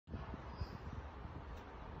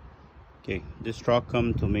Okay, this truck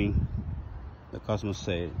come to me. The customer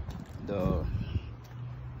said the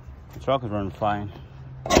truck is running fine,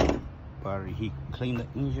 but he cleaned the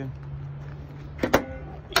engine.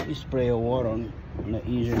 He sprayed water on the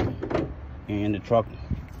engine, and the truck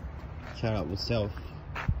shut up itself.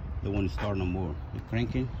 The one start no more. You're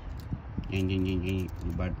cranking, engine,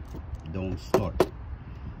 but don't start.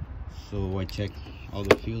 So I check all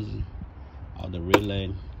the fuses, all the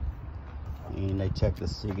relay, and I check the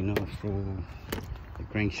signal for the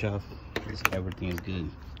crankshaft. Everything is good.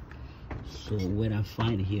 So what I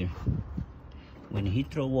find here, when he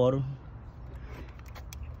throw water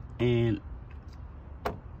and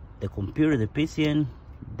the computer, the PCN,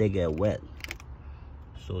 they get wet.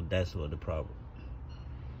 So that's what the problem.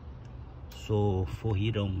 So for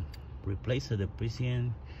he don't replace the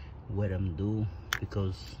PCN, what I'm do,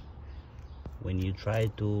 because when you try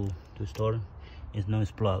to store, it's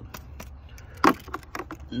noise plug.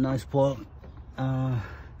 Noise plug.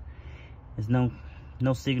 There's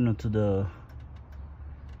no signal to the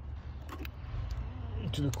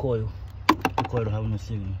coil. The coil don't have no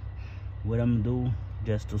signal. What I'm gonna do,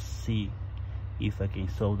 just to see if I can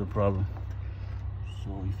solve the problem.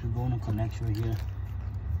 So if you go on a connection here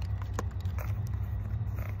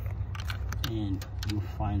and you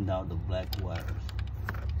find out the black wires.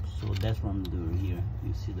 So that's what I'm doing here.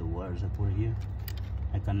 You see the wires I put here.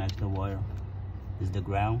 I connect the wire. This is the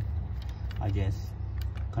ground. I just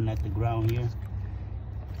connect the ground here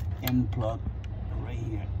and plug right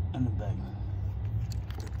here in the back.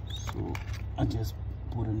 So I just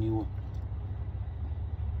put a new one.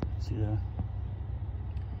 See that?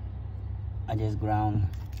 I just ground.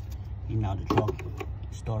 And now the truck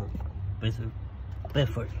start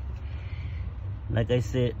perfect. Like I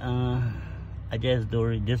said, I just do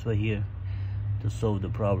it this way here to solve the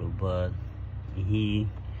problem, but he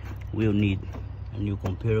will need a new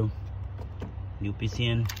computer, new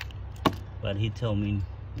PCN, but he told me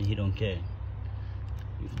that he don't care.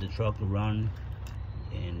 If the truck run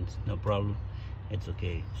and it's no problem, it's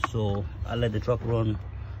okay. So I let the truck run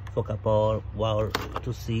for a couple hours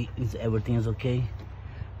to see if everything is okay.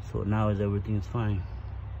 So now everything is fine.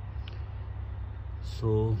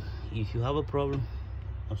 So if you have a problem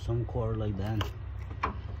or some car like that,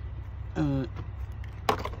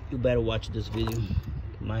 you better watch this video.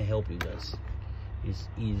 It might help you guys. It's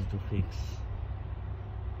easy to fix.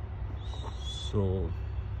 So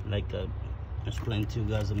like I explained to you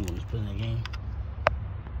guys, I'm going to explain again.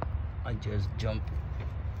 I just jump.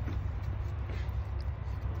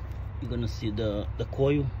 You're gonna see the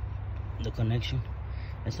coil, the connection.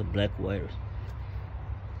 It's a black wire.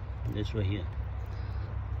 This right here,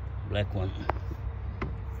 black one.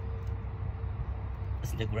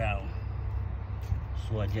 It's the ground.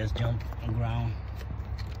 So I just jump on ground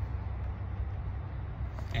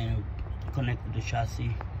and connect to the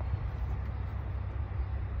chassis.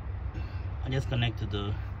 I just connect to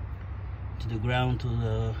the ground, to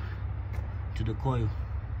the coil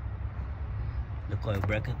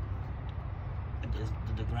bracket. I just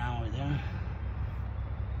do the ground right there,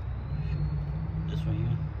 this right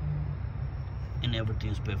here, and everything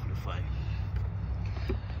is perfectly fine.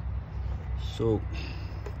 So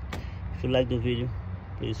if you like the video,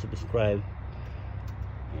 please subscribe,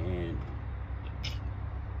 and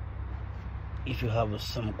if you have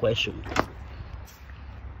some question,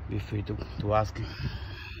 be free to ask,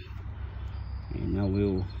 and I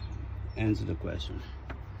will answer the question.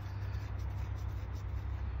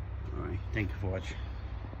 Alright, thank you for watching.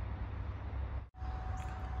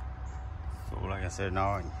 So like I said,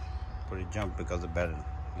 now I put it jump because the battery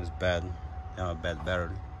is bad. I have a bad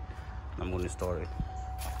battery. I'm going to store it.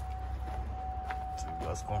 So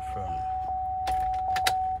let's confirm.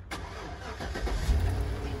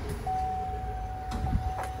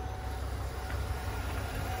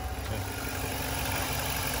 Okay.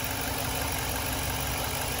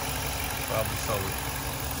 Problem solved.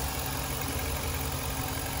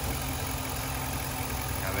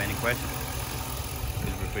 Have any questions?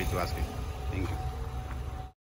 Please feel free to ask me. Thank you.